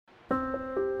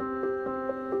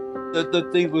The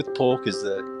thing with pork is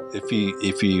that if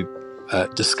you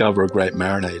discover a great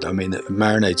marinade, I mean, it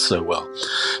marinates so well.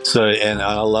 So, and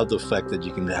I love the fact that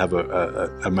you can have a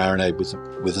marinade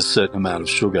with a certain amount of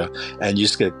sugar, and you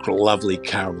just get lovely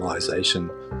caramelization,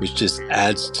 which just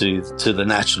adds to the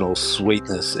natural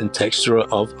sweetness and texture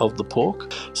of the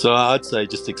pork. So I'd say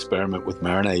just experiment with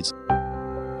marinades.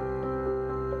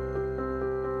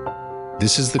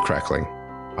 This is The Crackling.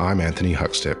 I'm Anthony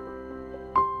Huckstep.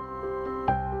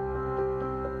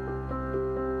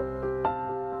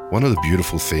 One of the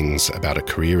beautiful things about a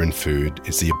career in food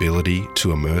is the ability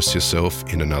to immerse yourself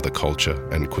in another culture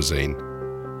and cuisine,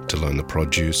 to learn the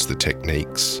produce, the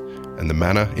techniques, and the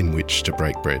manner in which to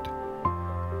break bread.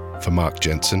 For Mark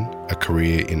Jensen, a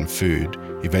career in food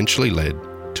eventually led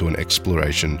to an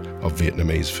exploration of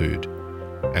Vietnamese food,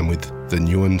 and with the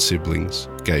Nguyen siblings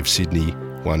gave Sydney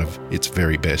one of its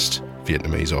very best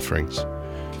Vietnamese offerings.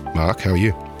 Mark, how are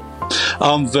you?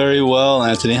 I'm very well,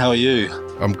 Anthony. How are you?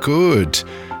 I'm good.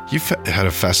 You've had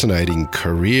a fascinating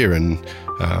career, and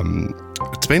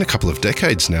it's been a couple of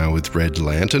decades now with Red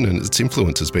Lantern, and its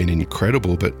influence has been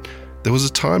incredible. But there was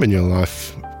a time in your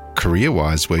life,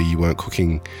 career-wise, where you weren't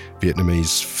cooking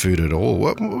Vietnamese food at all.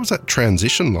 What was that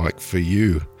transition like for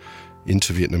you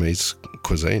into Vietnamese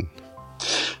cuisine?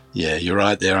 Yeah, you're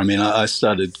right there. I mean, I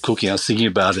started cooking, I was thinking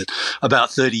about it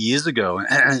about 30 years ago.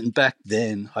 And back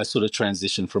then, I sort of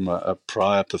transitioned from a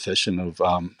prior profession of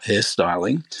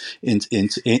hairstyling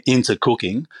into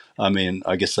cooking. I mean,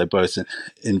 I guess they both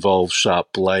involve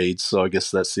sharp blades, so I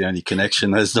guess that's the only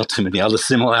connection. There's not too many other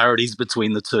similarities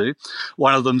between the two.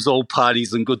 One of them's all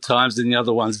parties and good times, and the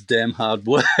other one's damn hard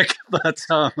work.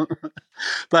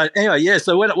 But anyway, yeah.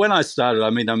 So when I started, I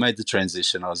mean, I made the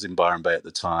transition. I was in Byron Bay at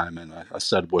the time, and I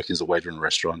started working as a waiter in a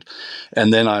restaurant.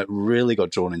 And then I really got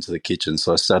drawn into the kitchen.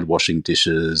 So I started washing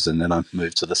dishes, and then I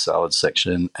moved to the salad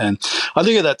section. And I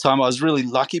think at that time I was really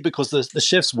lucky because the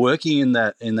chefs working in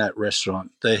that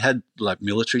restaurant, they had like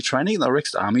military training. They were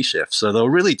ex-army chefs, so they were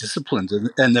really disciplined,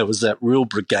 and there was that real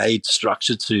brigade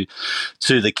structure to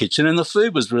the kitchen. And the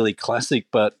food was really classic,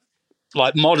 but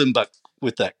like modern, but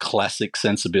with that classic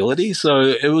sensibility. So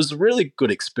it was a really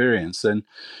good experience, and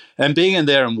being in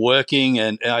there and working,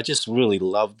 and I just really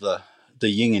loved the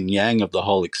yin and yang of the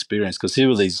whole experience, because here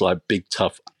were these like big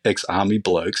tough ex-army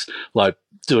blokes like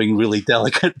doing really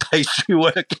delicate pastry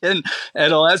work and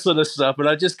all that sort of stuff. And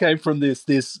I just came from this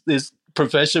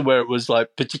profession where it was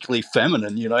like particularly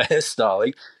feminine,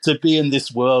 hairstyling, to be in this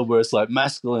world where it's like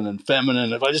masculine and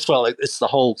feminine. And I just felt like it's the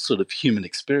whole sort of human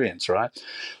experience, right?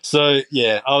 So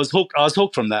yeah, I was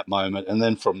hooked from that moment, and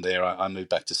then from there I moved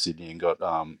back to Sydney and got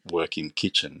work in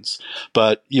kitchens.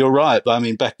 But you're right. I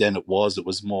mean, back then it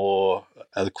was more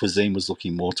the cuisine was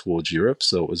looking more towards Europe,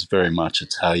 so it was very much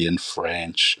Italian,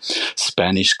 French,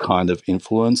 Spanish kind of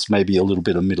influence, maybe a little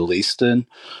bit of Middle Eastern.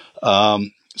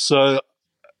 So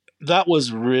that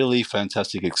was really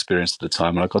fantastic experience at the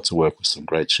time, and I got to work with some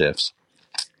great chefs.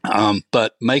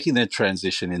 But making that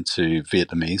transition into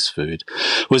Vietnamese food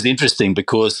was interesting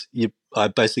because I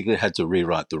basically had to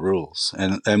rewrite the rules.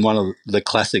 And one of the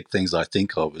classic things I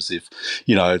think of is if,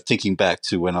 thinking back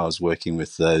to when I was working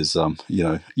with those,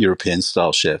 European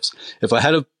style chefs, if I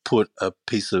had to put a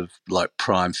piece of like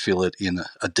prime fillet in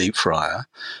a deep fryer,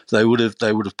 they would have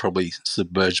probably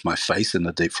submerged my face in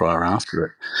the deep fryer after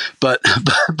it. But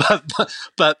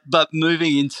but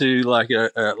moving into like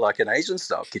like an Asian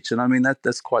style kitchen, I mean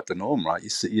that's quite the norm, right?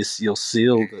 You'll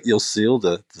seal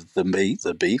the meat,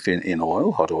 the beef in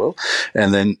oil, hot oil,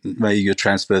 and then maybe you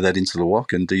transfer that into the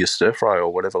wok and do your stir fry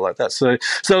or whatever like that. So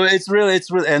it's really,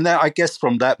 and then I guess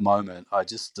from that moment I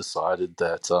just decided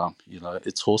that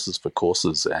it's horses for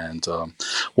courses, and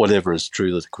whatever is true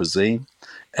to the cuisine,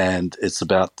 and it's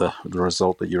about the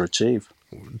result that you achieve.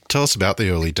 Tell us about the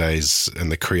early days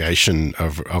and the creation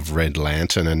of Red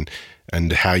Lantern,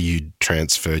 and how you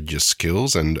transferred your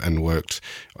skills and worked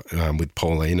with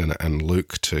Pauline and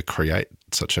Luke to create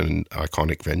such an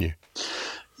iconic venue.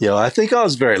 Yeah, I think I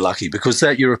was very lucky because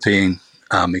that European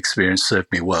experience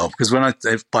served me well. Because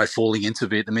by falling into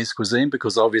Vietnamese cuisine,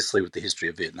 because obviously with the history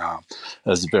of Vietnam,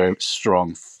 there's a very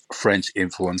strong French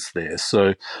influence there.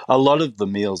 So a lot of the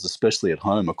meals, especially at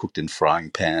home, are cooked in frying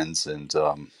pans, and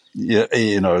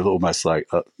almost like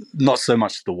not so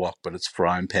much the wok, but it's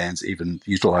frying pans, even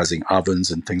utilizing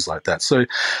ovens and things like that. So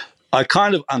I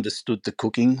kind of understood the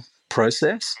cooking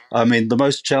process. I mean, the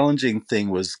most challenging thing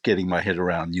was getting my head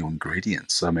around new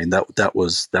ingredients. I mean, that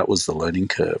was the learning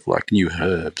curve, like new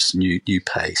herbs, new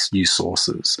paste, new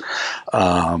sauces,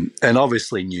 and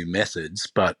obviously new methods,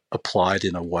 but applied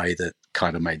in a way that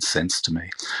kind of made sense to me.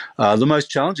 The most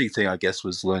challenging thing, I guess,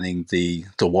 was learning the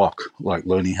wok, like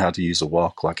learning how to use a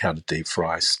wok, like how to deep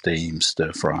fry, steam,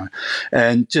 stir fry,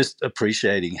 and just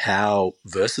appreciating how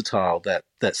versatile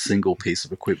that single piece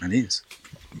of equipment is.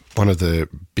 One of the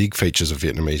big features of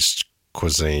Vietnamese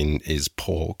cuisine is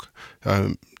pork.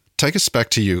 Take us back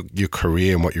to your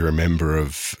career and what you remember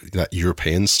of that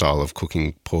European style of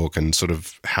cooking pork and sort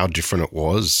of how different it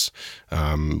was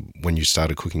when you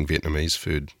started cooking Vietnamese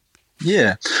food.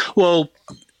 Yeah, well,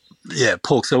 yeah,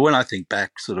 pork. So when I think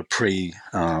back, sort of pre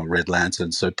Red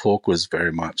Lantern, so pork was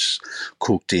very much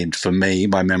cooked in. For me,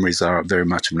 my memories are very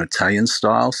much of an Italian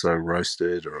style, so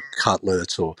roasted or a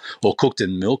cutlet or cooked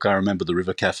in milk. I remember the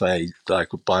River Cafe. I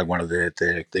could buy one of their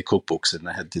cookbooks, and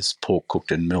they had this pork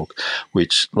cooked in milk,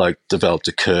 which like developed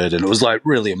a curd, and it was like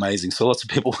really amazing. So lots of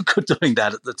people were doing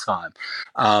that at the time,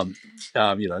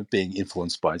 being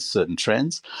influenced by certain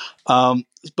trends.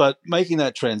 But making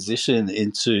that transition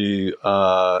into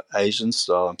Asian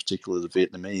style, in particular the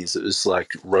Vietnamese, it was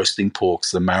like roasting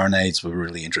porks. The marinades were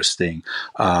really interesting.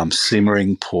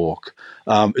 Simmering pork.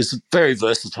 It's very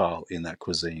versatile in that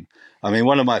cuisine. I mean,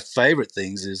 one of my favorite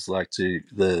things is like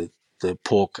the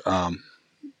pork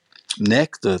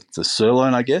neck, the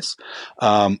sirloin, I guess,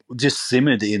 just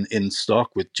simmered in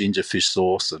stock with ginger fish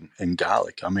sauce and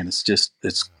garlic. I mean,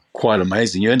 it's quite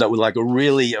amazing. You end up with like a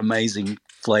really amazing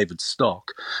flavored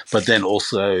stock, but then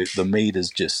also the meat is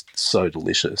just so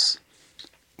delicious.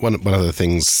 One of the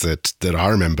things that I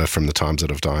remember from the times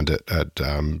that I've dined at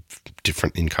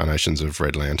different incarnations of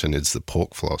Red Lantern is the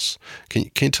pork floss. Can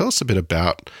you tell us a bit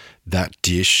about that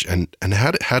dish and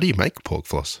how do you make pork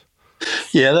floss?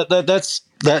 Yeah,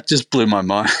 that just blew my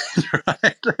mind,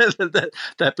 right?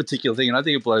 that particular thing, and I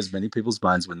think it blows many people's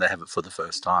minds when they have it for the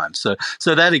first time. So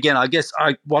that again, I guess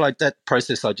that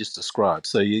process I just described.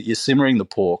 So you're simmering the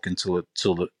pork until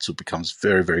it becomes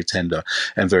very, very tender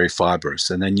and very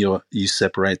fibrous, and then you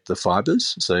separate the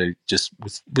fibers. So just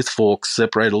with forks,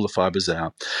 separate all the fibers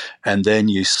out, and then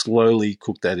you slowly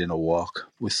cook that in a wok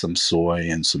with some soy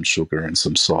and some sugar and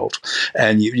some salt,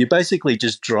 and you're basically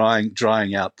just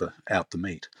drying out the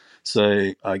meat.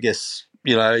 So I guess,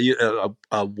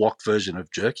 a wok version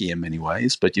of jerky in many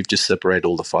ways, but you've just separated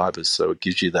all the fibers, so it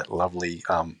gives you that lovely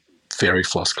fairy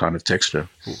floss kind of texture.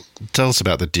 Tell us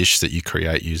about the dish that you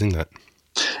create using that.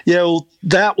 Yeah, well,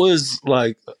 that was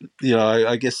like,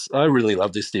 I guess I really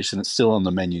love this dish, and it's still on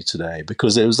the menu today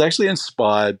because it was actually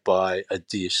inspired by a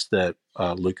dish that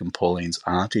Luke and Pauline's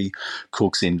auntie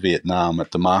cooks in Vietnam at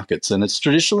the markets, and it's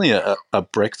traditionally a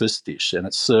breakfast dish, and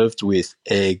it's served with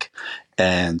egg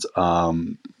and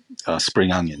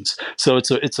spring onions. So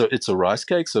it's a rice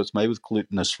cake. So it's made with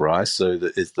glutinous rice. So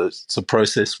it's a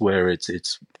process where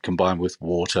it's combined with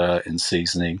water and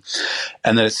seasoning,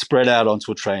 and then it's spread out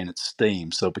onto a tray and it's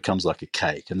steamed. So it becomes like a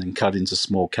cake, and then cut into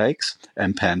small cakes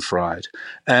and pan fried.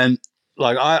 And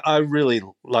like I really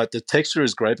like the texture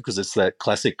is great because it's that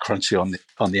classic crunchy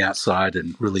on the outside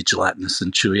and really gelatinous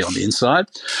and chewy on the inside.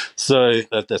 So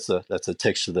that's a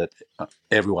texture that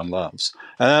everyone loves.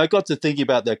 And I got to thinking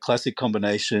about that classic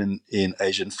combination in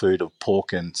Asian food of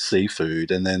pork and seafood,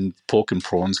 and then pork and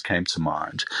prawns came to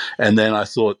mind. And then I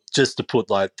thought, just to put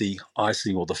like the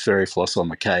icing or the fairy floss on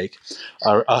the cake,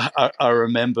 I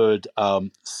remembered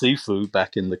Seafood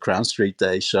back in the Crown Street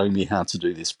days showing me how to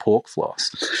do this pork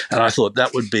floss, and I thought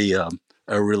that would be a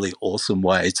really awesome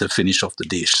way to finish off the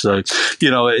dish. So,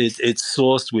 it's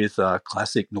sourced with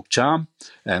classic nuoc cham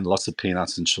and lots of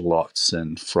peanuts and shallots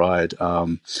and fried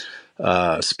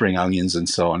spring onions and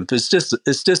so on. It's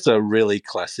just a really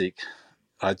classic,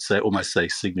 I'd say, almost say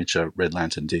signature Red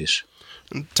Lantern dish.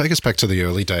 Take us back to the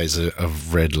early days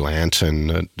of Red Lantern.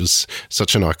 It was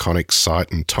such an iconic site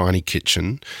and tiny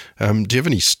kitchen. Do you have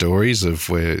any stories of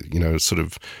where, sort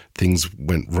of things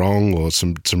went wrong or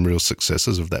some real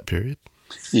successes of that period?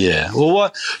 Yeah. Well,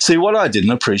 what I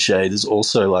didn't appreciate is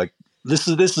also like this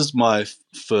is my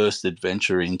first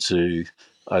adventure into,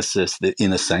 I guess, the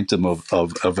inner sanctum of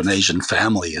an Asian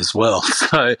family as well.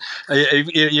 So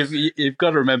you've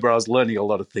got to remember I was learning a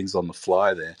lot of things on the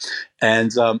fly there.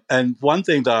 And one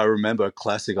thing that I remember,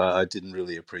 classic, I didn't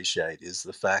really appreciate is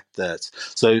the fact that,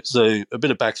 so a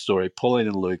bit of backstory, Pauline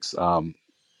and Luke's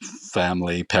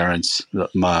family, parents,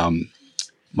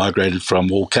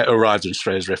 arrived in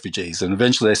Australia as refugees, and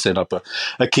eventually they set up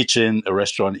a kitchen, a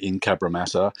restaurant in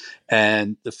Cabramatta,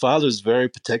 and the father is very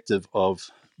protective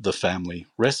of the family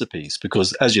recipes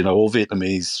because, as you know, all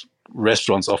Vietnamese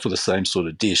restaurants offer the same sort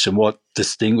of dish, and what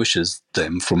distinguishes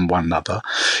them from one another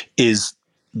is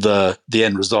the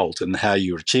end result and how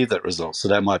you achieve that result. So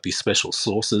that might be special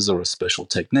sauces or a special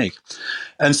technique.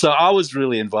 And so I was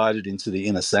really invited into the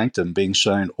inner sanctum, being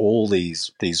shown all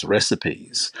these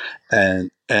recipes,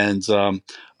 and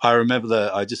I remember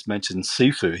that I just mentioned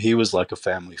Sifu. He was like a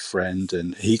family friend,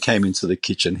 and he came into the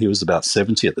kitchen. He was about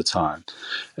 70 at the time,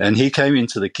 and he came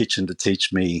into the kitchen to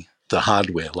teach me the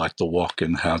hardware, like the wok,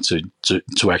 and how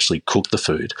to actually cook the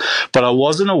food. But I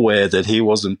wasn't aware that he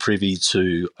wasn't privy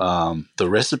to the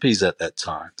recipes at that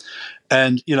time.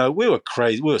 And, we were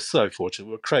crazy. We were so fortunate.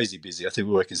 We were crazy busy. I think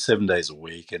we were working 7 days a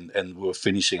week, and we were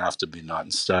finishing after midnight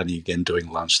and starting again doing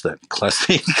lunch, that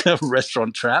classic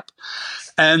restaurant trap.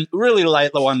 And really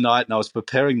late one night, and I was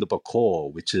preparing the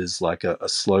bakor, which is like a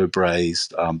slow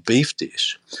braised beef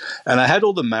dish. And I had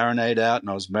all the marinade out, and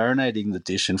I was marinating the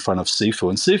dish in front of Sifu.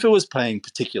 And Sifu was paying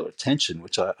particular attention,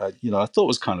 which I thought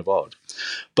was kind of odd.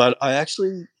 But I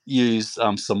actually used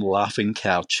some laughing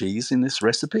cow cheese in this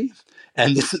recipe.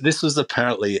 And this was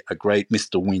apparently a great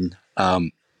Mr. Wynn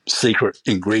secret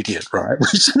ingredient, right?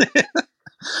 Which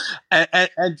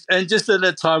and just at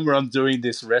the time where I'm doing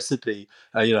this recipe,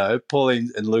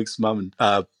 Pauline and Luke's mum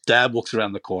and dad walks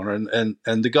around the corner, and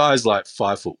the guy's like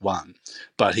 5'1",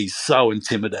 but he's so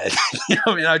intimidating.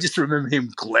 I just remember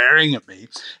him glaring at me,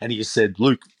 and he just said,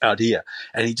 "Luke, out here,"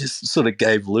 and he just sort of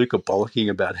gave Luke a bollocking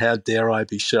about how dare I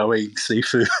be showing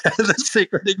Sifu the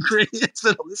secret ingredients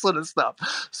and all this sort of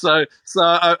stuff. So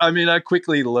I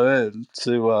quickly learned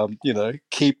to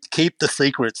keep the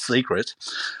secret secret.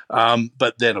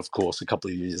 But then, of course, a couple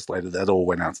of years later, that all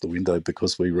went out the window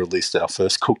because we released our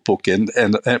first cookbook, and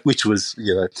which was,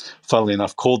 funnily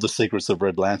enough, called The Secrets of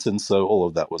Red Lantern. So all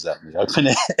of that was out in the open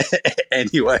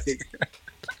anyway.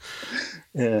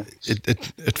 Yeah.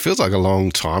 It feels like a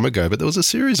long time ago, but there was a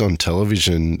series on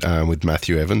television with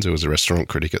Matthew Evans, who was a restaurant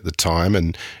critic at the time,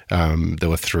 and there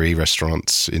were 3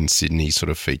 restaurants in Sydney sort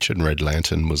of featured, and Red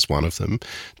Lantern was one of them.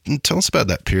 And tell us about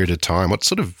that period of time. What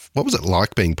was it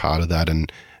like being part of that,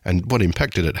 and what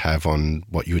impact did it have on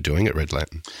what you were doing at Red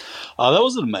Lantern? Oh, that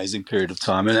was an amazing period of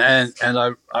time, and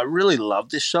I really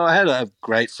loved this show. I had a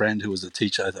great friend who was a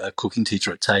cooking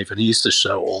teacher at TAFE, and he used to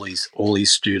show all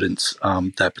these students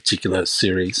that particular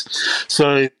series.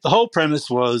 So the whole premise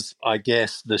was, I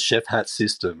guess, the chef hat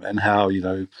system, and how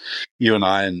you and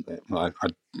I, and I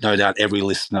no doubt every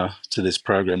listener to this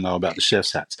program know about the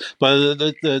chef's hats. But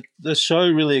the show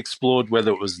really explored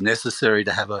whether it was necessary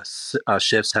to have a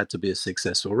chef's hat to be a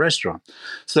successful restaurant.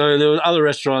 So there were other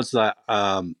restaurants that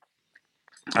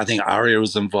I think Aria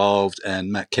was involved,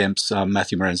 and Matt Kemp's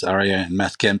Matthew Moran's Aria, and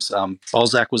Matt Kemp's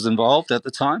Balzac was involved at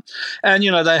the time. And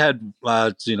they had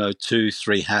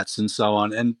 2-3 hats and so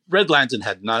on. And Red Lantern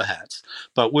had no hats,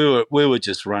 but we were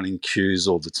just running queues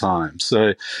all the time.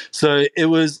 So it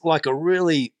was like a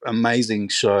really amazing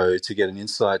show to get an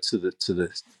insight to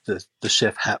the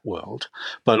chef hat world.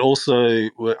 But also,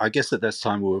 I guess at that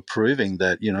time we were proving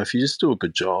that if you just do a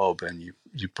good job and you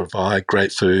provide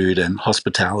great food and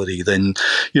hospitality, then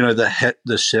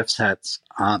the chef's hats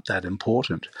aren't that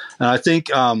important. And I think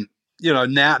now,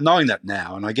 knowing that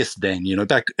now, and I guess then,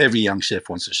 back, every young chef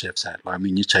wants a chef's hat. I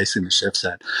mean, you're chasing the chef's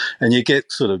hat, and you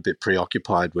get sort of a bit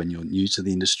preoccupied when you're new to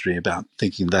the industry about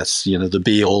thinking that's the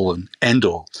be all and end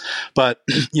all. But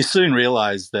you soon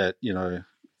realize that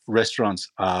restaurants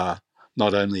are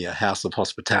not only a house of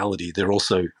hospitality, they're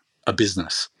also a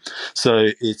business. So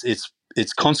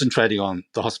it's concentrating on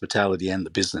the hospitality and the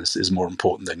business is more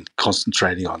important than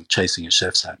concentrating on chasing a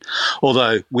chef's hat.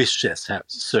 Although with chef's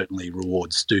hats, certainly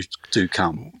rewards do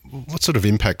come. What sort of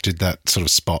impact did that sort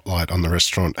of spotlight on the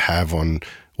restaurant have on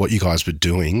what you guys were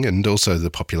doing, and also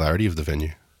the popularity of the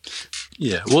venue?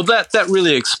 Yeah, well, that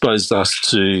really exposed us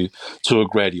to a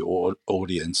greater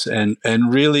audience, and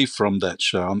really from that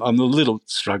show, I'm a little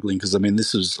struggling because I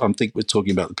think we're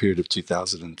talking about the period of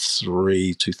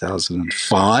 2003,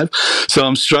 2005. So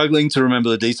I'm struggling to remember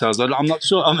the details. I'm not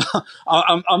sure.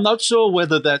 I'm not sure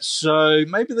whether that show,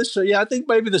 I think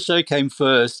maybe the show came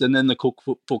first, and then the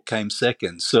cookbook came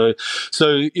second. So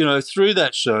through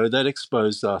that show, that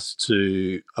exposed us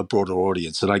to a broader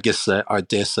audience, and I guess that I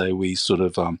dare say we sort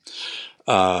of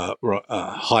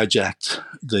hijacked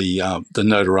the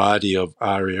notoriety of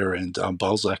Aria and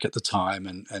Balzac at the time,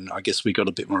 and I guess we got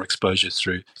a bit more exposure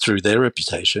through their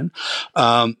reputation.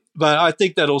 But I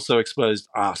think that also exposed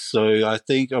us. So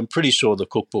I'm pretty sure the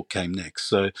cookbook came next.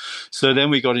 So then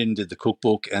we got into the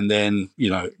cookbook, and then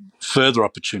further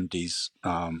opportunities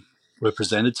were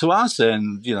presented to us,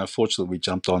 and fortunately we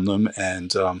jumped on them.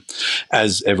 And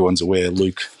as everyone's aware,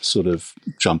 Luke sort of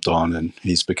jumped on, and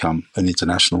he's become an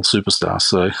international superstar.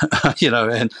 So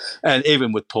and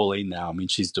even with Pauline now, I mean,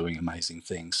 she's doing amazing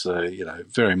things. So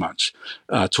very much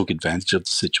took advantage of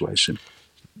the situation.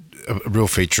 A real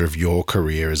feature of your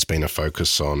career has been a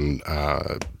focus on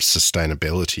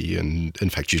sustainability, and in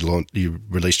fact, you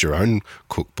released your own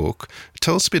cookbook.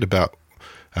 Tell us a bit about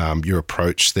your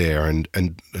approach there, and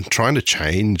trying to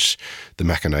change the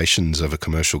machinations of a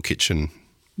commercial kitchen.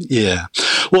 Yeah,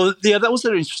 well, that was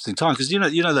an interesting time because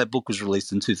that book was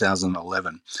released in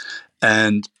 2011,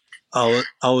 and I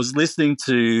was listening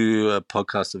to a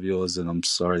podcast of yours, and I'm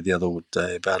sorry, the other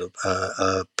day about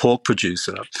a pork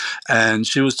producer, and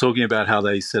she was talking about how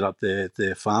they set up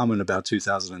their farm in about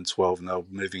 2012, and they were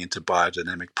moving into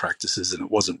biodynamic practices, and it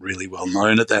wasn't really well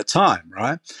known at that time,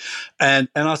 right? And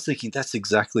I was thinking that's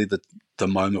exactly the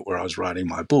moment where I was writing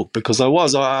my book, because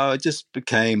I just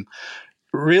became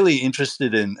really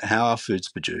interested in how our food's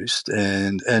produced,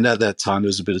 and at that time there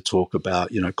was a bit of talk about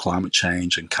climate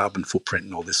change and carbon footprint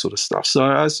and all this sort of stuff. So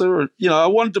I sort of I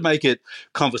wanted to make it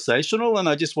conversational, and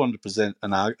I just wanted to present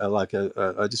I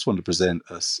just wanted to present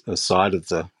a side of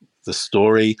the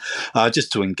story,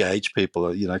 just to engage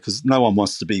people, because no one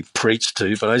wants to be preached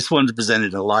to, but I just wanted to present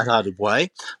it in a lighthearted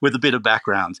way with a bit of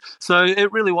background. So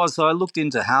it really was. So I looked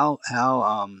into how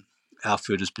our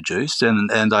food is produced,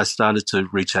 and I started to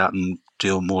reach out and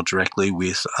deal more directly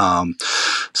with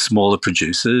smaller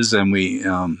producers, and we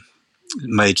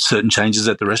made certain changes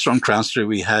at the restaurant. Crown Street,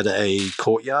 we had a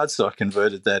courtyard, so I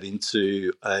converted that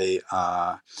into a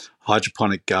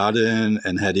hydroponic garden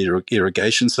and had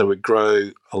irrigation, so we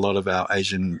grow a lot of our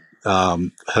Asian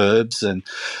herbs and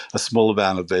a small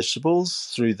amount of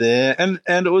vegetables through there, and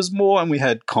it was more, and we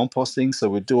had composting, so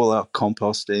we'd do all our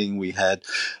composting. We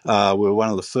were one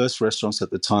of the first restaurants at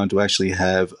the time to actually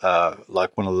have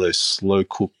like one of those slow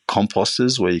cook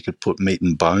composters where you could put meat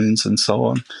and bones and so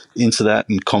on into that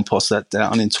and compost that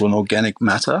down into an organic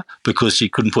matter, because you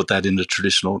couldn't put meat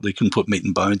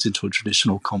and bones into a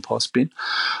traditional compost bin.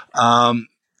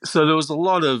 So there was a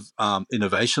lot of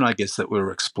innovation, I guess, that we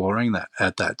were exploring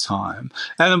at that time,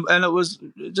 and it was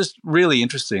just really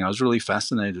interesting. I was really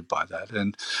fascinated by that,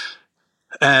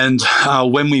 and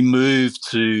when we moved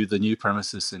to the new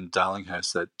premises in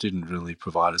Darlinghurst, that didn't really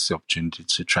provide us the opportunity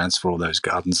to transfer all those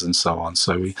gardens and so on.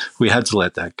 So we had to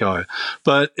let that go.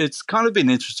 But it's kind of been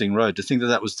an interesting road to think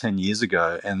that was 10 years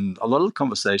ago, and a lot of the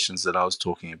conversations that I was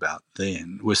talking about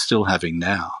then we're still having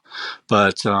now.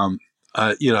 But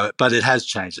but it has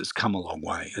changed. It's come a long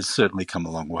way. It's certainly come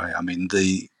a long way. I mean,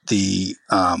 the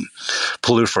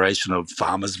proliferation of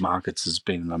farmers markets has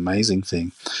been an amazing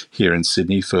thing here in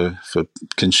Sydney for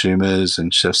consumers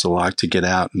and chefs alike to get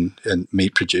out and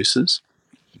meet producers.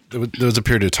 There was a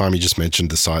period of time, you just mentioned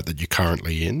the site that you're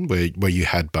currently in, where you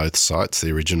had both sites, the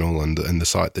original and the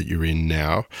site that you're in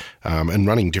now, and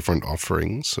running different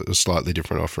offerings, slightly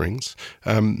different offerings.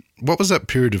 What was that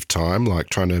period of time like,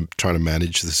 trying to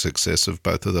manage the success of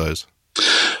both of those?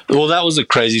 Well, that was a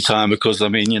crazy time because, I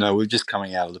mean, we're just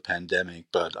coming out of the pandemic,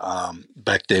 but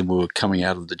back then we were coming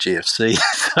out of the GFC,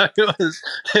 so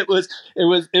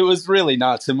it was really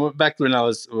nuts. And back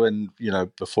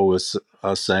before I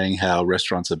was saying how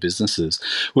restaurants are businesses,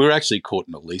 we were actually caught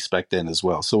in a lease back then as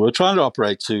well. So we were trying to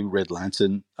operate 2 Red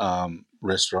Lantern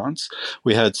restaurants.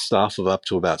 We had staff of up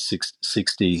to about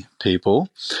 60 people,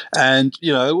 and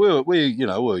we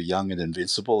were young and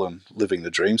invincible and living the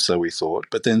dream, so we thought.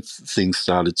 But then things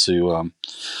started to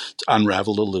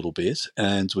unravel a little bit,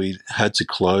 and we had to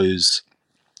close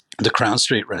the Crown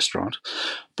Street restaurant.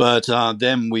 But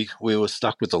then we were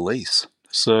stuck with the lease,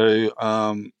 so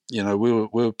we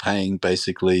were paying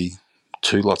basically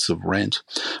 2 lots of rent,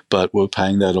 but we're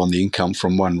paying that on the income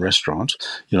from one restaurant.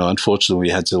 Unfortunately,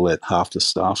 we had to let half the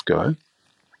staff go.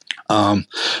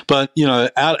 But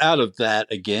out of that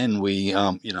again, we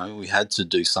had to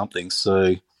do something.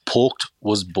 So Porked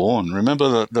was born.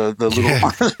 Remember the little?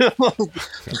 Yeah.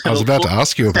 I was about to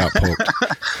ask you about Porked.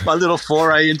 My little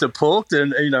foray into Porked,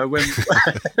 and when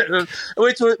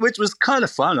which was kind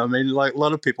of fun. I mean, like, a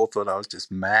lot of people thought I was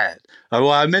just mad.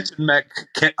 I mentioned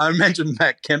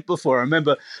Matt Kemp before. I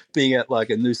remember being at like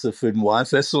a Noosa Food and Wine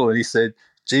Festival, and he said,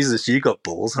 "Jesus, you got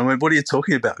balls." I went, "What are you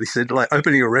talking about?" He said, "Like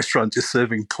opening a restaurant just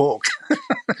serving pork."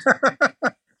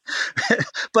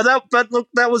 But look,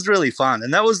 that was really fun,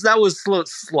 and that was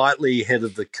slightly ahead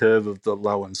of the curve of the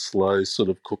low and slow sort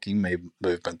of cooking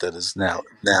movement that is now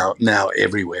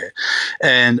everywhere.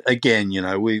 And again,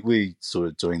 we sort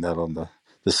of doing that on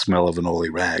the smell of an oily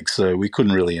rag. So we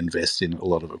couldn't really invest in a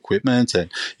lot of equipment.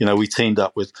 And, we teamed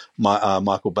up with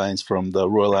Michael Baines from the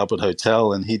Royal Albert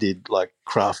Hotel, and he did like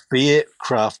craft beer.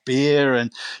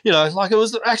 And, like it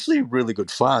was actually really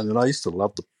good fun. And I used to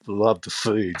love the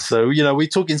food. So, we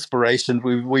took inspiration.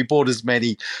 We bought as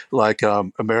many like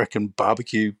American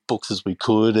barbecue books as we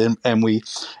could, and we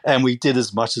did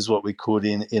as much as what we could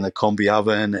in a combi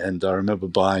oven. And I remember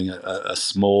buying a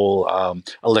small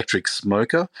electric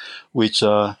smoker, which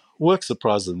worked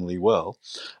surprisingly well.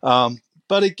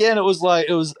 But again, it was one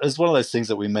of those things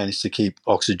that we managed to keep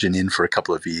oxygen in for a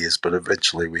couple of years, but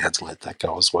eventually we had to let that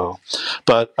go as well.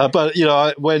 But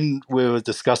when we were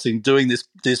discussing doing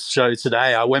this show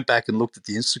today, I went back and looked at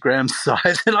the Instagram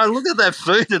site, and I looked at that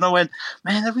food, and I went,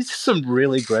 man, there was some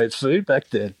really great food back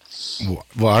then.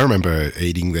 Well, I remember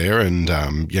eating there, and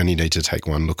you only need to take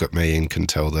one look at me and can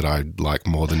tell that I like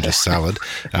more than just salad.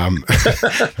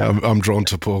 I'm drawn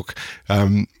to pork.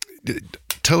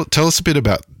 Tell us a bit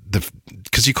about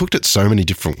because you cooked it so many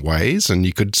different ways, and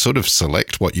you could sort of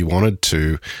select what you wanted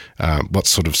to, what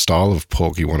sort of style of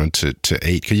pork you wanted to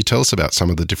eat. Could you tell us about some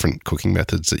of the different cooking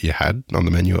methods that you had on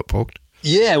the menu at Porked?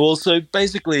 Yeah, well, so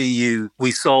basically we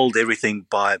sold everything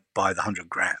by the 100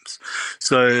 grams.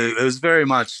 So it was very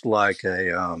much like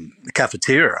a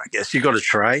cafeteria, I guess. You got a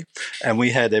tray, and we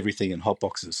had everything in hot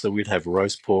boxes. So we'd have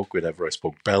roast pork, we'd have roast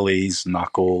pork bellies,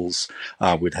 knuckles,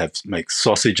 we'd make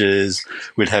sausages,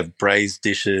 we'd have braised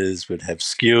dishes, we'd have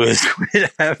skewers, we'd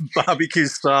have barbecue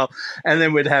style, and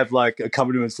then we'd have like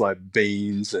accompaniments like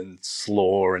beans and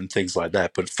slaw and things like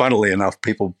that. But funnily enough,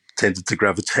 people tended to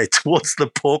gravitate towards the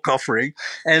pork offering,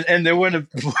 and there weren't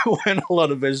a lot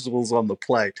of vegetables on the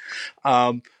plate.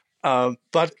 But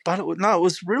it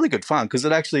was really good fun because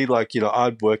it actually, like,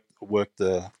 I'd work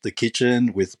the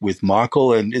kitchen with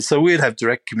Michael, and so we'd have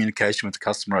direct communication with the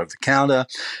customer over the counter,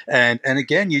 and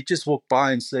again, you just walk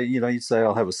by and say, you'd say,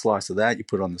 I'll have a slice of that. You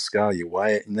put it on the scale, you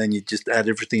weigh it, and then you just add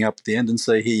everything up at the end and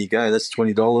say, here you go, that's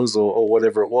 $20 or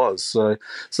whatever it was. So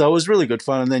it was really good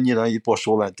fun, and then you'd wash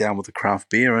all that down with a craft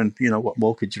beer, and what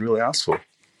more could you really ask for?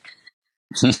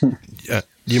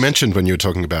 You mentioned when you were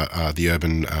talking about the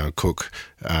urban cook,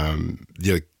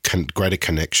 the greater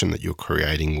connection that you're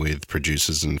creating with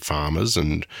producers and farmers.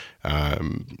 And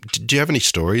do you have any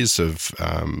stories of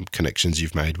connections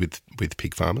you've made with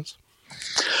pig farmers?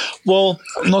 Well,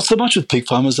 not so much with pig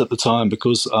farmers at the time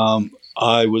because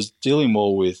I was dealing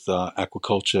more with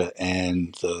aquaculture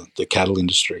and the cattle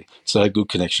industry. So I had good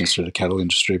connections through the cattle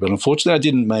industry. But unfortunately, I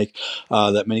didn't make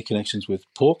that many connections with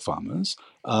pork farmers.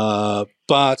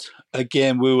 But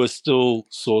again, we were still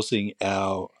sourcing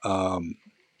our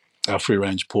free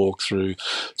range pork through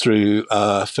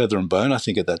Feather and Bone, I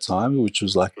think, at that time, which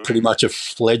was like pretty much a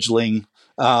fledgling,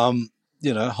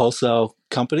 wholesale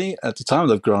company at the time.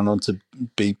 They've grown on to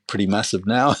be pretty massive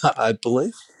now, I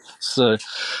believe. So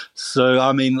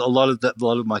I mean, a lot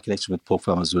of my connection with pork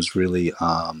farmers was really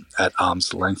at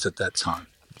arm's length at that time.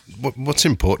 What's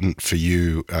important for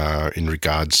you in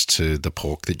regards to the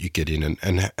pork that you get in,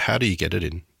 and how do you get it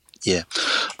in? Yeah.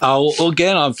 Well,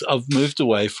 again, I've moved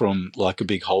away from like a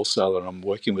big wholesaler, and I'm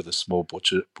working with a small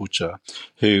butcher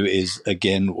who is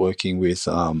again working with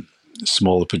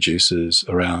smaller producers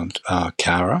around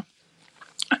Cowra,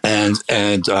 and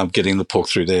getting the pork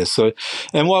through there. So,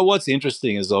 and what's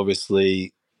interesting is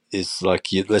obviously is like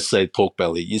let's say pork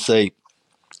belly. You say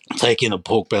take in a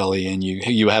pork belly, and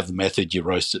you have the method, you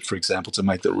roast it, for example, to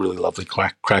make that really lovely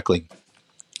crackling.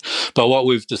 But what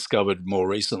we've discovered more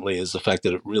recently is the fact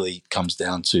that it really comes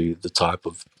down to the type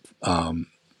of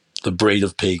the breed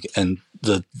of pig and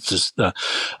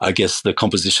I guess the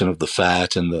composition of the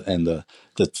fat and the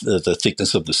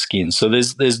thickness of the skin. So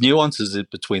there's nuances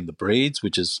between the breeds,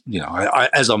 which is,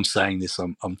 as I'm saying this,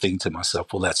 I'm thinking to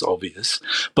myself, well, that's obvious,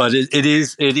 but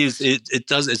it's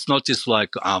not just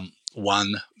like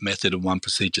one method and one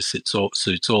procedure suits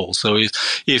all. So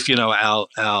if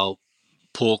our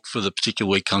pork for the particular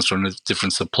week comes from a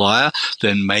different supplier,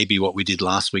 then maybe what we did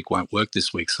last week won't work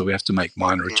this week. So we have to make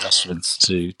minor adjustments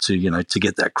to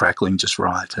get that crackling just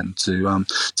right and to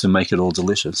make it all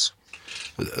delicious.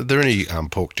 Are there any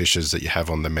pork dishes that you have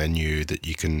on the menu that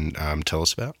you can tell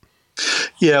us about?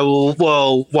 Yeah,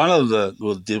 well, one of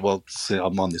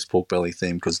I'm on this pork belly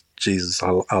theme because Jesus,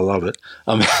 I love it.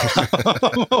 I mean,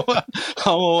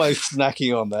 I'm always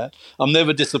snacking on that. I'm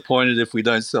never disappointed if we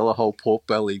don't sell a whole pork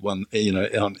belly one,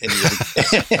 on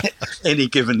any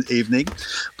given evening.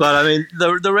 But I mean,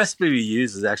 the recipe we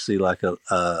use is actually like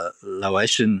a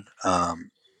Laotian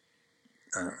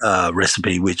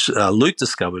recipe which Luke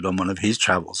discovered on one of his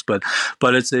travels. But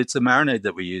it's a marinade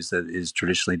that we use that is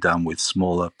traditionally done with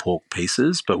smaller pork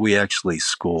pieces, but we actually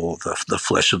score the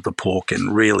flesh of the pork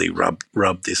and really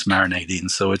rub this marinade in.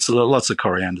 So it's lots of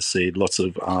coriander seed, lots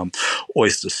of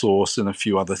oyster sauce, and a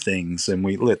few other things, and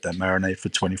we let that marinate for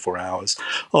 24 hours.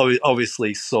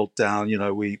 Obviously, salt down.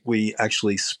 We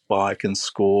actually spike and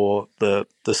score the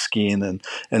skin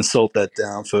and salt that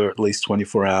down for at least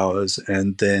 24 hours,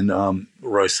 and then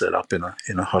roast that up in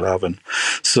a hot oven.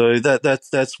 So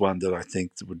that's one that I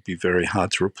think would be very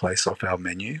hard to replace off our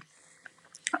menu.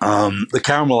 The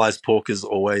caramelized pork is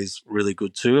always really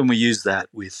good too, and we use that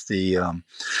with the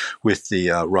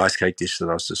rice cake dish that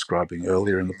I was describing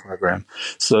earlier in the program.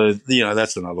 So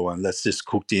that's another one that's just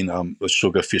cooked in with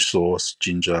sugar, fish sauce,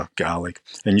 ginger, garlic,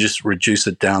 and you just reduce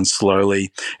it down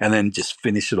slowly, and then just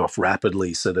finish it off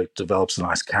rapidly so that it develops a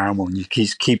nice caramel. And you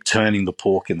keep turning the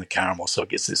pork in the caramel so it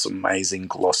gets this amazing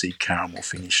glossy caramel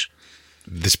finish.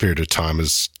 This period of time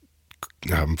has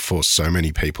forced so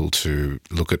many people to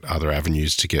look at other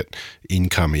avenues to get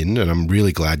income in, and I'm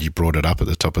really glad you brought it up at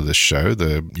the top of the show,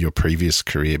 your previous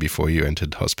career before you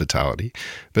entered hospitality.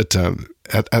 But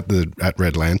at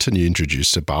Red Lantern, you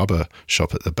introduced a barber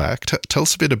shop at the back. Tell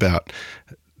us a bit about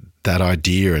that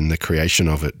idea and the creation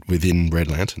of it within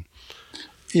Red Lantern.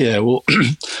 Yeah,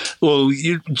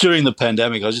 during the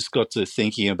pandemic, I just got to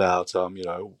thinking about,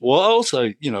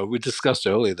 also, we discussed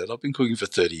earlier that I've been cooking for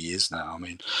 30 years now. I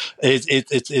mean,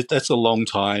 that's a long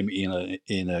time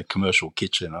in a commercial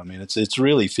kitchen. I mean, it's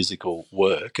really physical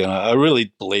work, and I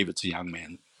really believe it's a young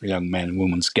man and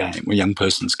woman's game, a young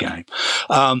person's game.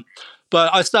 But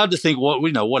I started to think,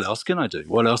 what else can I do?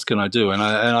 What else can I do? And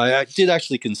I did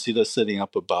actually consider setting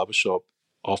up a barbershop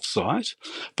off-site,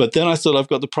 but then I thought, I've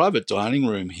got the private dining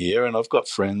room here, and I've got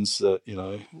friends that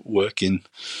work in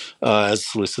as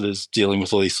solicitors dealing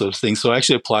with all these sort of things. So I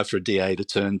actually applied for a DA to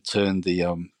turn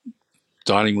the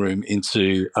dining room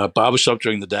into a barbershop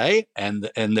during the day, and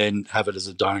then have it as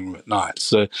a dining room at night.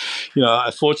 So,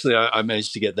 fortunately, I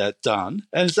managed to get that done,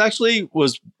 and it actually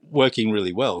was working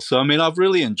really well. So, I mean, I've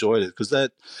really enjoyed it because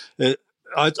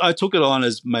I took it on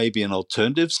as maybe an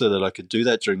alternative so that I could do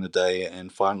that during the day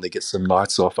and finally get some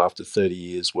nights off after 30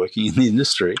 years working in the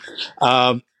industry.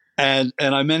 And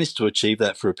I managed to achieve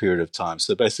that for a period of time.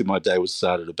 So basically my day would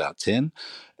start at about 10,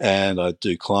 and I'd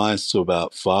do clients to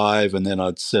about 5, and then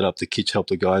I'd set up the kitchen, help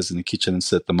the guys in the kitchen and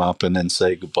set them up, and then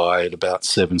say goodbye at about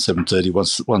 7:30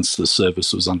 once the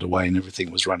service was underway and everything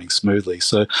was running smoothly.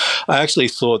 So I actually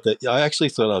thought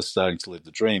I was starting to live the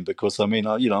dream, because I mean,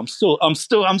 I'm still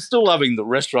loving the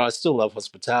restaurant. I still love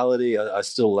hospitality. I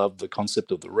still love the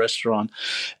concept of the restaurant,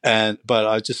 but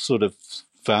I just sort of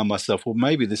found myself, well,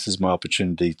 maybe this is my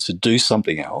opportunity to do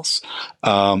something else,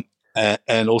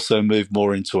 and also move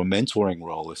more into a mentoring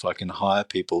role. If I can hire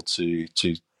people to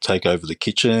take over the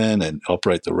kitchen and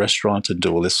operate the restaurant and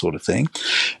do all this sort of thing.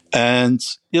 And,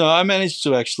 I managed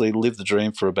to actually live the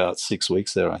dream for about 6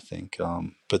 weeks there, I think.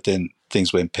 But then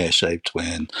things went pear-shaped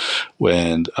when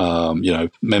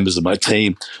members of my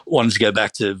team wanted to go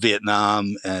back to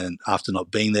Vietnam, and after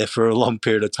not being there for a long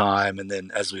period of time. And then,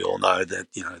 as we all know, that,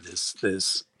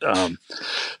 there's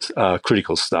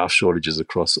critical staff shortages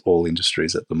across all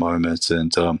industries at the moment.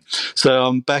 And so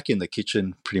I'm back in the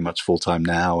kitchen pretty much full-time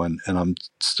now, and I'm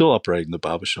still operating the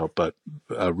barbershop, but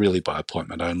really by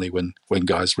appointment only when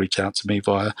guys reach out to me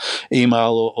via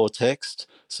email or text.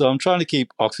 So I'm trying to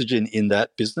keep oxygen in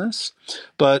that business.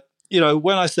 But,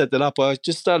 when I set that up, I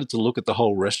just started to look at the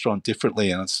whole restaurant differently,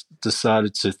 and I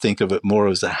decided to think of it more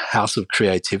as a house of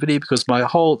creativity, because the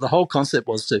whole concept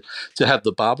was to have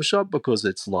the barbershop, because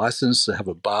it's licensed to have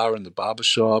a bar in the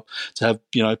barbershop, to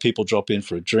have, people drop in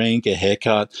for a drink, a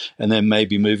haircut, and then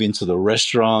maybe move into the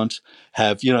restaurant,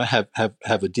 have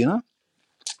a dinner.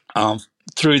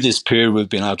 Through this period, we've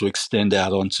been able to extend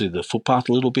out onto the footpath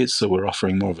a little bit, so we're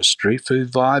offering more of a street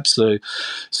food vibe.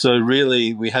 So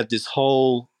really, we had this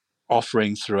whole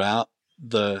offering throughout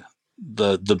the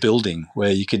building,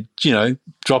 where you could,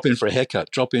 drop in for a haircut,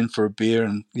 drop in for a beer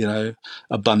and,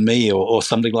 a banh mi or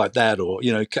something like that, or,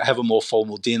 have a more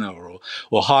formal dinner,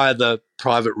 or hire the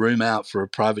private room out for a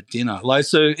private dinner.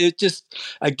 So it just,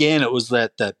 again, it was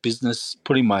that business,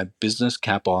 putting my business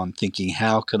cap on, thinking,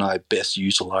 how can I best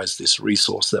utilize this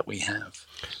resource that we have?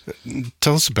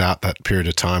 Tell us about that period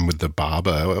of time with the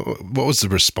barber. What was the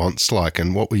response like,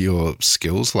 and what were your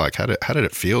skills like? How did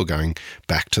it feel going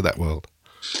back to that world?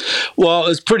 Well,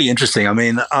 it's pretty interesting. I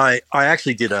mean, I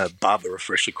actually did a barber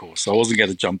refresher course. I wasn't going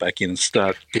to jump back in and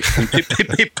start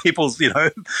people's,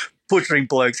 butchering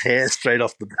blokes' hair straight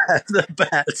off the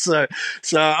bat. So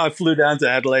I flew down to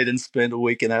Adelaide and spent a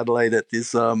week in Adelaide at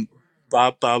this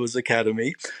Barbers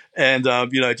Academy, and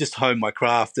just honed my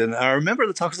craft. And I remember at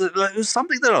the time, 'cause it was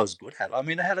something that I was good at. I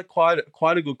mean, I had quite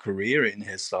a good career in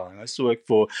hairstyling. I used to work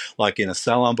for in a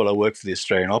salon, but I worked for the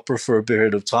Australian Opera for a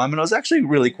period of time, and I was actually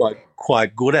really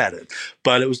quite good at it.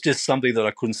 But it was just something that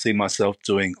I couldn't see myself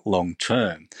doing long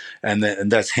term, and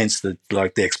that's hence the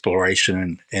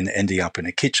exploration and ending up in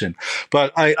a kitchen.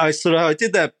 But I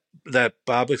did that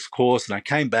barber's course, and I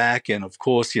came back, and of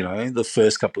course, the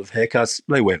first couple of haircuts,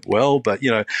 they went well, but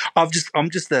I'm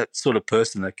just that sort of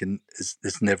person that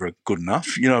it's never good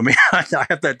enough. You know what I mean? I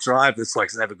have that drive that's like,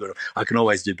 it's never good. I can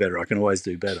always do better. I can always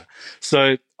do better.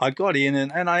 So I got in,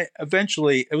 and I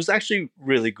eventually, it was actually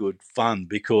really good fun,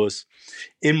 because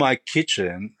in my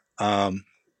kitchen,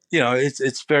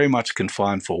 it's very much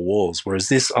confined for walls, whereas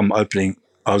this,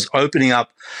 I was opening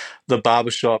up the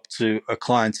barbershop to a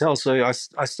clientele. So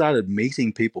I started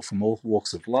meeting people from all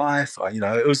walks of life.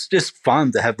 It was just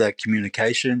fun to have that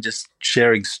communication, just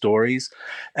sharing stories.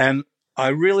 And I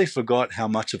really forgot how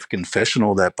much of a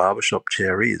confessional that barbershop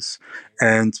chair is.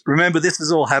 And remember, this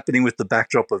is all happening with the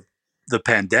backdrop of the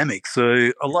pandemic.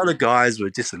 So a lot of guys were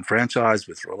disenfranchised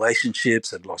with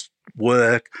relationships, had lost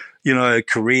work,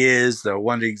 careers. They were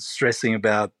wondering, stressing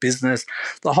about business,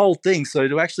 the whole thing. So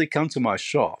to actually come to my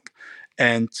shop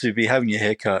and to be having your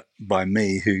haircut by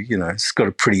me, who, has got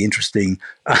a pretty interesting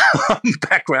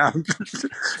background,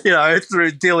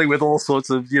 through dealing with all sorts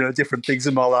of, different things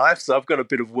in my life. So I've got a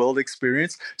bit of world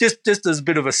experience, just as a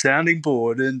bit of a sounding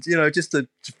board, and, just to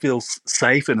feel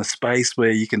safe in a space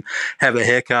where you can have a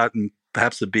haircut and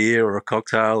perhaps a beer or a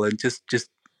cocktail and just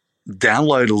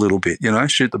download a little bit,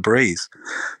 shoot the breeze.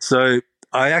 So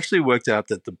I actually worked out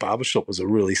that the barbershop was a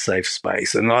really safe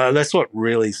space, and that's what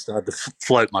really started to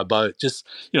float my boat. Just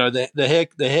the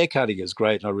hair cutting is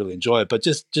great, and I really enjoy it, but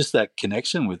just that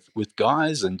connection with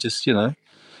guys, and just it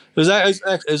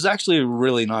was actually a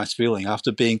really nice feeling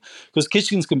after because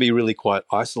kitchens can be really quite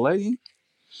isolating.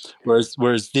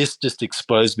 Whereas this just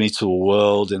exposed me to a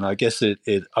world, and I guess it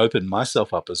opened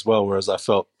myself up as well. Whereas I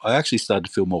actually started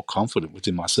to feel more confident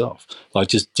within myself, like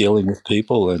just dealing with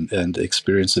people and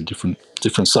experience a different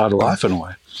side of life in a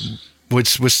way.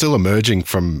 We're still emerging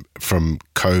from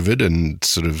COVID and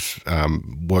sort of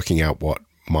working out what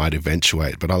might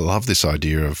eventuate. But I love this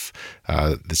idea of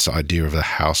a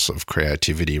house of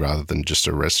creativity rather than just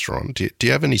a restaurant. Do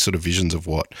you have any sort of visions of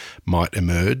what might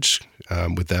emerge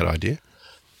with that idea?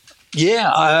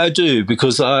 Yeah, I do,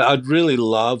 because I'd really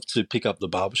love to pick up the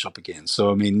barbershop again.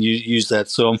 So, I mean, you use that.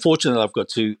 So, unfortunately, I've got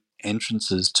two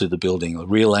entrances to the building: the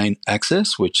rear lane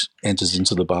access, which enters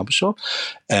into the barbershop,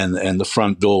 and the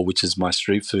front door, which is my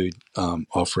street food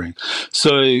offering.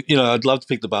 So, I'd love to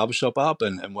pick the barbershop up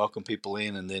and welcome people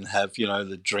in, and then have,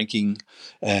 the drinking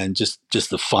and just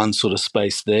the fun sort of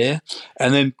space there.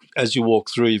 And then as you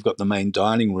walk through, you've got the main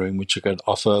dining room, which you could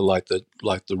offer like the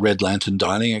Red Lantern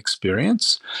dining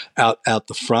experience out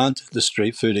the front, the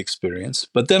street food experience.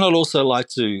 But then I'd also like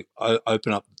to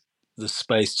open up the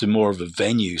space to more of a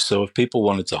venue. So if people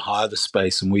wanted to hire the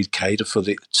space, and we'd cater for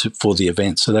the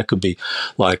event, so that could be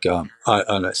like I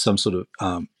don't know, some sort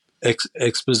of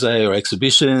expose or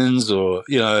exhibitions, or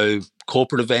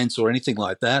corporate events or anything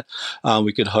like that.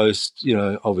 We could host,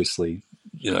 obviously,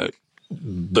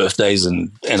 birthdays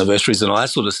and anniversaries and all that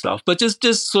sort of stuff, but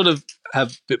just sort of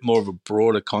have a bit more of a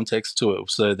broader context to it,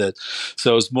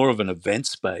 so it's more of an event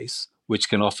space which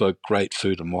can offer great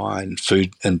food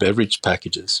and beverage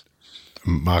packages.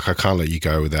 Mark, I can't let you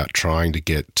go without trying to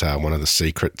get one of the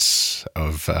secrets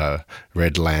of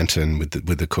Red Lantern with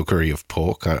the cookery of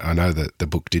pork. I know that the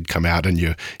book did come out, and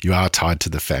you are tied to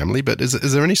the family, but is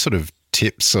there any sort of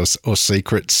tips or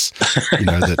secrets,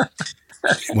 that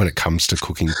when it comes to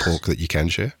cooking pork that you can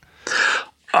share?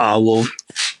 Well,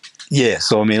 yeah.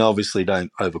 So I mean, obviously,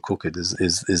 don't overcook it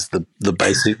is the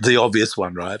basic, the obvious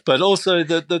one, right? But also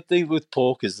the thing with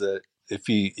pork is that if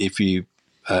you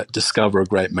discover a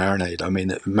great marinade, I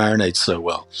mean, it marinates so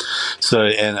well. So,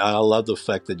 and I love the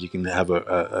fact that you can have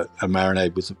a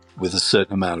marinade with a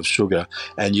certain amount of sugar,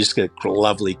 and you just get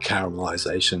lovely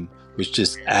caramelization, which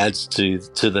just adds to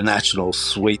the natural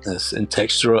sweetness and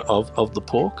texture of the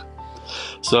pork.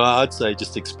 So I'd say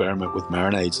just experiment with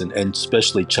marinades, and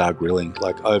especially char grilling,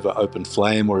 like over open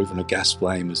flame or even a gas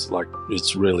flame,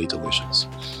 it's really delicious.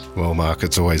 Well, Mark,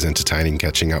 it's always entertaining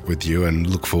catching up with you, and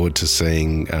look forward to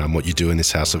seeing what you do in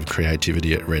this house of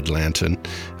creativity at Red Lantern.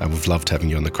 We've loved having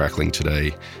you on The Crackling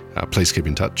today. Please keep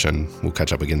in touch, and we'll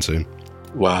catch up again soon.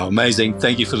 Wow, amazing.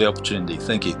 Thank you for the opportunity.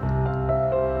 Thank you.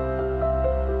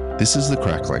 This is The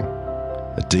Crackling,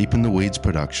 a Deep in the Weeds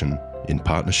production in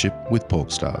partnership with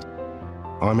Porkstars.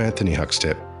 I'm Anthony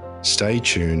Huckstep. Stay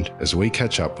tuned as we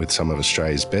catch up with some of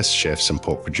Australia's best chefs and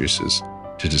pork producers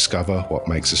to discover what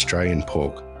makes Australian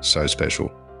pork so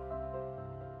special.